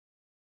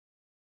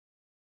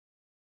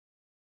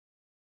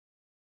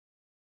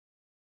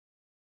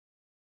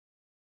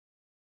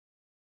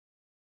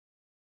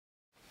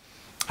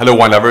Hello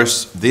wine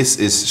lovers, this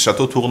is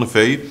Château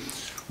Tournefeuille,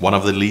 one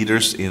of the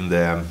leaders in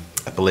the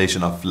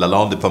appellation of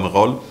Lalande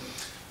Pomerol.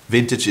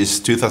 Vintage is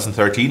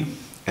 2013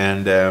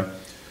 and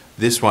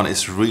this one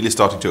is really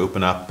starting to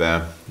open up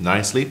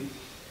nicely.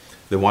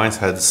 The wines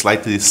had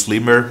slightly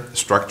slimmer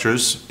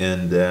structures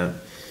in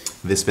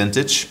this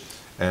vintage,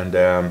 and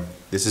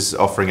this is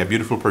offering a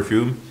beautiful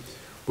perfume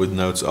with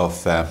notes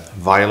of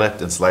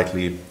violet and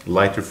slightly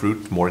lighter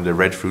fruit, more in the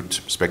red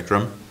fruit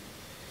spectrum,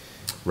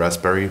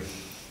 raspberry.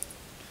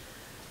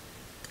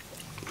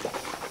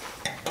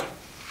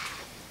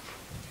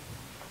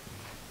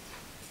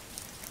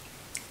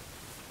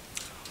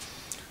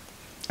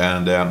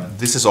 And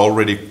this is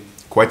already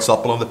quite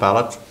supple on the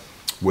palate,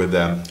 with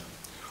a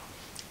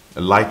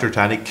lighter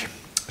tannic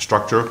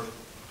structure,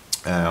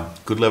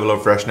 good level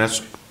of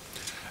freshness,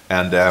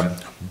 and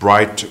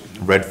bright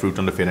red fruit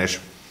on the finish.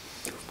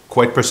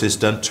 Quite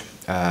persistent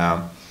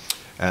and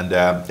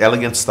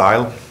elegant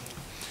style.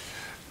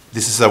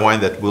 This is a wine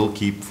that will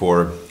keep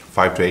for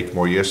 5 to 8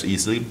 more years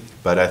easily,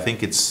 but I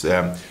think it's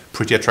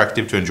pretty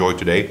attractive to enjoy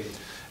today,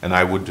 and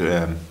I would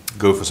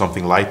go for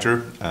something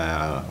lighter.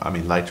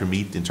 Lighter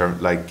meat in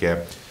terms like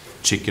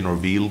chicken or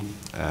veal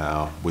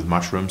with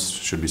mushrooms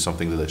should be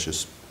something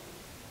delicious.